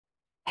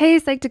Hey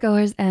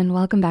Psych2Goers, and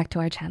welcome back to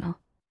our channel.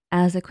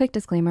 As a quick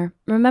disclaimer,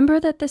 remember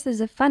that this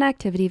is a fun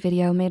activity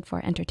video made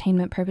for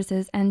entertainment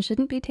purposes and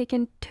shouldn't be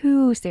taken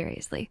too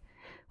seriously.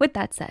 With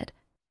that said,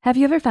 have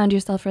you ever found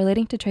yourself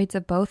relating to traits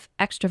of both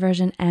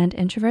extroversion and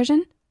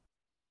introversion?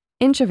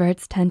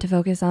 Introverts tend to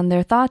focus on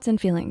their thoughts and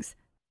feelings.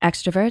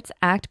 Extroverts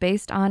act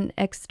based on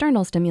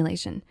external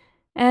stimulation.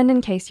 And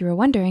in case you were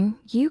wondering,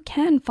 you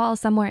can fall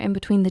somewhere in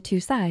between the two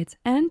sides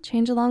and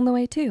change along the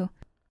way too.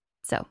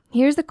 So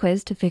here's a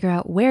quiz to figure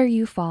out where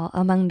you fall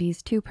among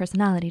these two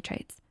personality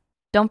traits.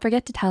 Don't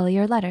forget to tally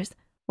your letters.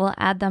 We'll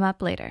add them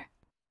up later.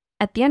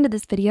 At the end of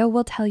this video,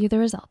 we'll tell you the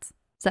results.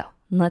 So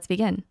let's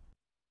begin.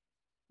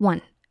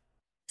 1.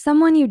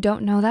 Someone you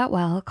don't know that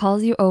well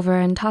calls you over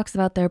and talks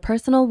about their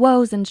personal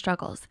woes and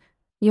struggles.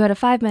 You had a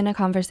 5-minute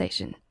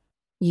conversation.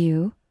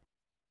 You,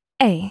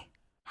 A,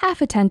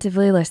 half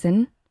attentively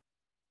listen.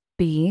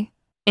 B,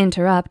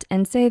 interrupt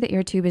and say that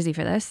you're too busy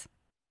for this.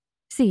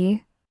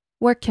 C,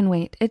 work can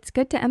wait, it's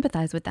good to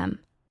empathize with them.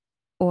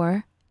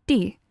 Or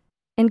D,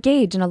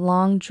 engage in a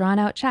long,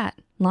 drawn-out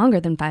chat, longer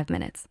than 5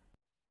 minutes.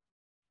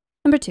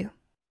 Number 2,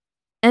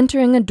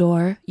 entering a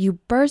door, you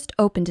burst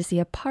open to see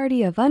a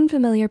party of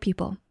unfamiliar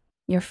people.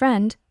 Your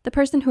friend, the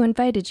person who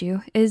invited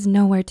you, is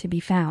nowhere to be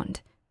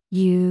found.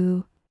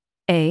 You,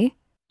 A,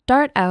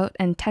 dart out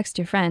and text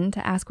your friend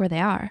to ask where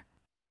they are.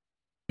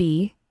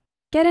 B,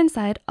 get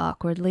inside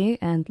awkwardly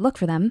and look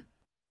for them.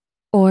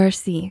 Or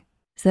C,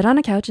 sit on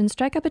a couch and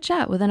strike up a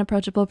chat with an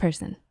approachable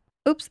person.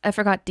 Oops, I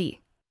forgot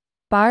D.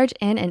 Barge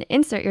in and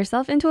insert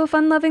yourself into a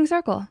fun-loving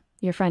circle.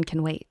 Your friend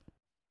can wait.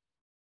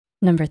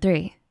 Number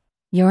 3,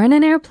 you're in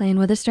an airplane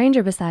with a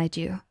stranger beside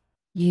you.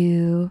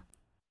 You,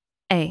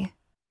 A,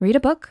 read a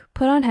book,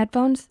 put on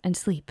headphones, and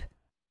sleep.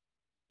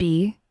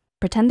 B,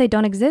 pretend they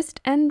don't exist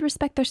and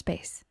respect their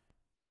space.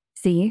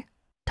 C,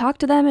 talk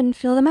to them and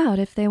feel them out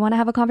if they want to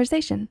have a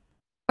conversation.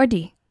 Or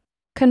D,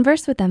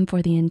 converse with them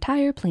for the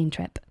entire plane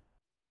trip.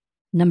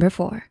 Number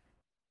 4,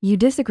 you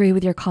disagree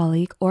with your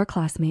colleague or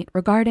classmate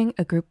regarding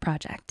a group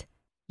project.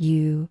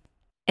 You,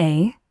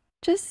 A,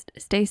 just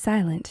stay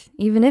silent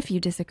even if you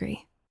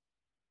disagree.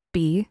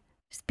 B,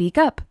 speak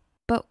up,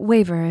 but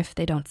waver if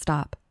they don't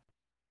stop.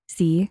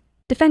 C,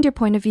 defend your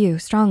point of view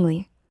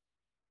strongly.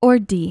 Or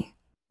D,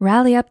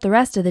 rally up the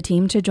rest of the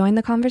team to join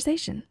the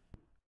conversation.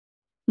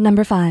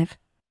 Number 5,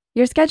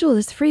 your schedule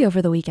is free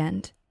over the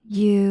weekend.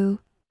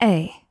 You,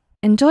 A,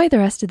 enjoy the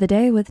rest of the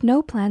day with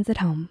no plans at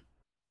home.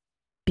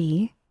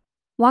 B,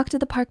 walk to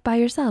the park by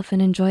yourself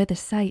and enjoy the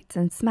sights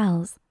and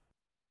smells.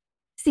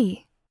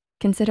 C,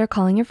 consider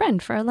calling your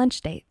friend for a lunch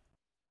date.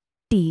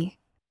 D,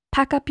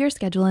 pack up your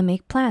schedule and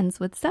make plans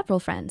with several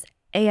friends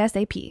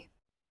ASAP.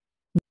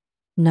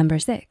 Number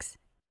 6,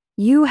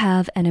 you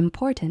have an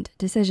important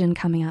decision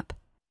coming up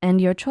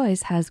and your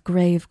choice has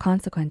grave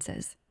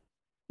consequences.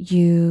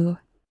 You,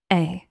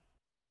 A,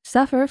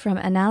 suffer from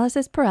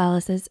analysis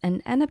paralysis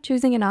and end up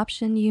choosing an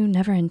option you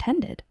never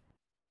intended.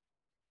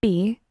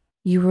 B,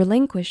 you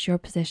relinquish your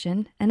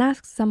position and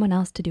ask someone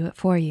else to do it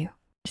for you.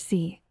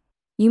 C,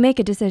 you make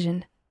a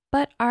decision,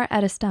 but are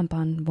at a stump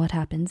on what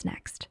happens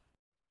next.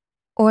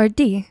 Or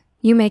D,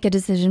 you make a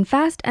decision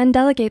fast and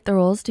delegate the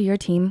roles to your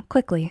team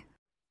quickly.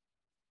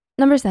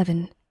 Number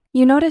 7,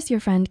 you notice your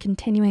friend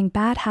continuing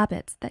bad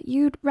habits that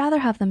you'd rather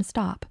have them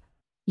stop.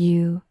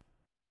 You,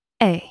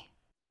 A,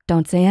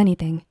 don't say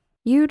anything.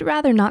 You'd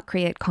rather not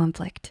create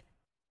conflict.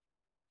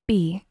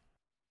 B,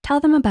 tell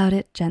them about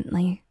it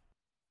gently.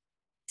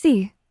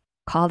 C,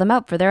 call them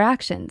out for their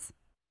actions.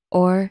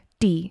 Or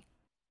D,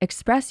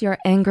 express your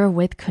anger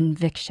with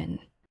conviction.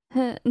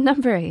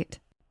 Number 8,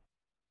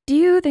 do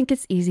you think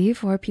it's easy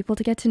for people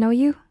to get to know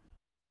you?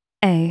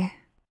 A,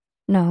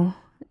 no,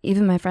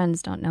 even my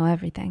friends don't know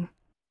everything.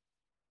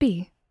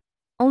 B,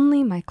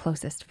 only my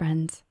closest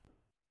friends.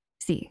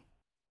 C,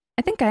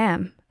 I think I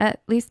am,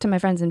 at least to my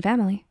friends and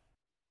family.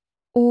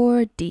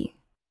 Or D,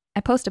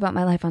 I post about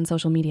my life on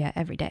social media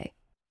every day.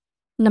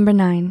 Number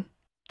 9,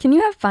 can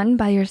you have fun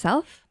by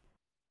yourself?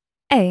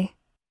 A,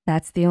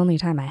 that's the only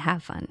time I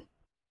have fun.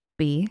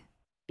 B,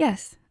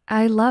 yes,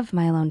 I love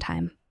my alone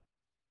time.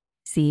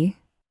 C,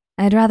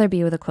 I'd rather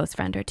be with a close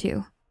friend or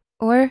two.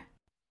 Or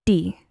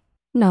D,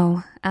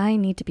 no, I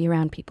need to be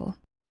around people.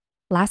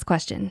 Last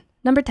question,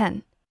 number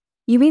 10,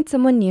 you meet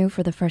someone new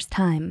for the first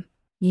time.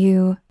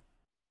 You,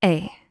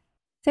 A,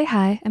 say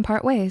hi and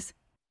part ways.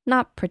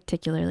 Not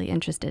particularly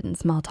interested in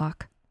small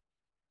talk.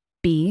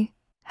 B,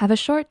 have a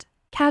short,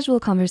 casual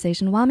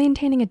conversation while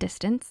maintaining a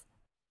distance.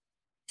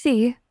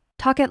 C,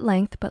 talk at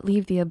length but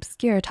leave the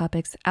obscure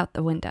topics out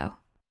the window.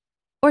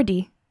 Or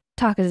D,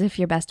 talk as if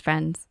you're best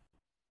friends.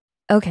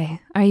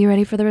 Okay, are you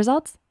ready for the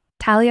results?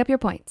 Tally up your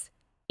points.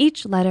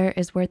 Each letter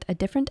is worth a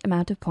different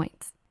amount of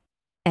points.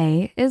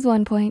 A is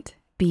 1 point,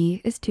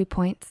 B is 2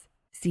 points,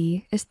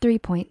 C is 3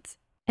 points,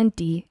 and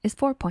D is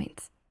 4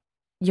 points.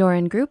 You're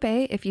in Group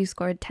A if you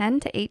scored 10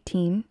 to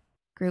 18,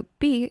 Group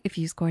B if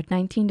you scored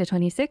 19 to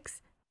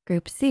 26,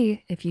 Group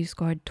C if you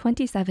scored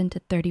 27 to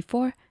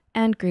 34,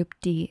 and Group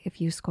D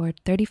if you scored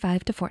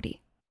 35 to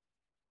 40.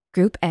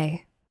 Group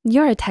A,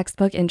 you're a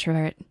textbook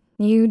introvert.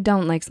 You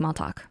don't like small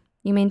talk.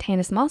 You maintain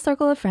a small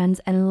circle of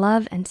friends and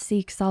love and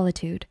seek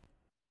solitude.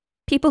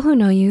 People who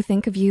know you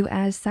think of you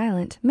as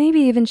silent, maybe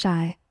even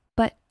shy,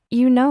 but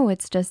you know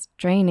it's just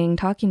draining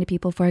talking to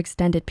people for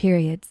extended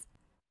periods.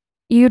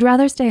 You'd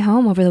rather stay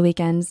home over the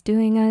weekends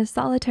doing a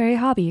solitary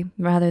hobby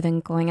rather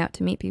than going out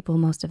to meet people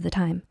most of the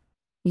time.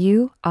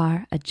 You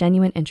are a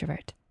genuine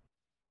introvert.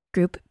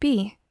 Group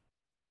B.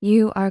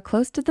 You are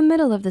close to the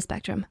middle of the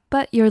spectrum,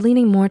 but you're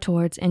leaning more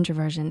towards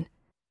introversion.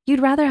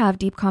 You'd rather have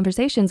deep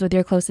conversations with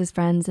your closest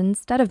friends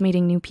instead of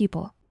meeting new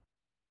people.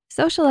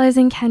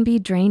 Socializing can be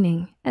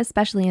draining,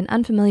 especially in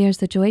unfamiliar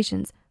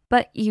situations,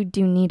 but you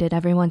do need it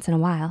every once in a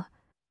while.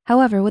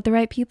 However, with the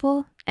right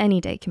people, any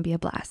day can be a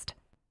blast.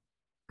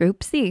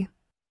 Group C.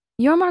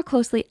 You're more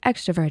closely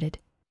extroverted.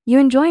 You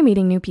enjoy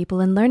meeting new people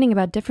and learning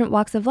about different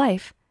walks of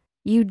life.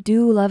 You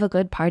do love a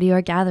good party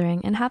or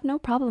gathering and have no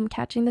problem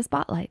catching the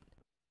spotlight.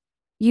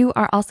 You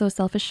are also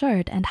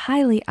self-assured and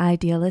highly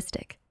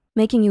idealistic,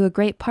 making you a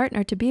great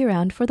partner to be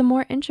around for the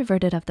more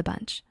introverted of the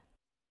bunch.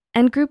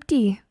 And Group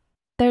D,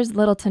 there's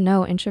little to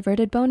no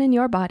introverted bone in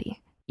your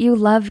body. You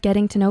love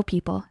getting to know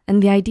people,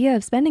 and the idea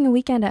of spending a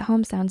weekend at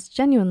home sounds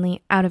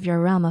genuinely out of your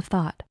realm of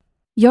thought.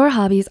 Your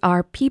hobbies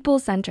are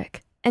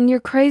people-centric, and you're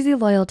crazy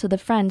loyal to the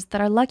friends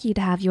that are lucky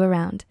to have you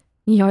around.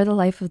 You're the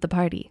life of the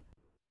party.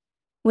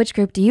 Which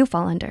group do you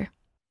fall under?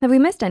 Have we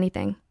missed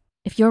anything?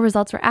 If your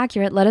results were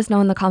accurate, let us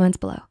know in the comments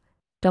below.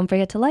 Don't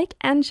forget to like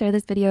and share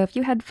this video if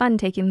you had fun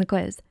taking the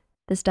quiz.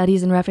 The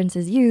studies and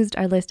references used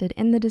are listed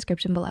in the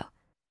description below.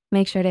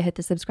 Make sure to hit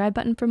the subscribe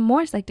button for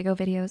more Psych2Go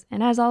videos,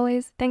 and as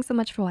always, thanks so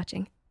much for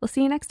watching. We'll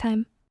see you next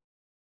time.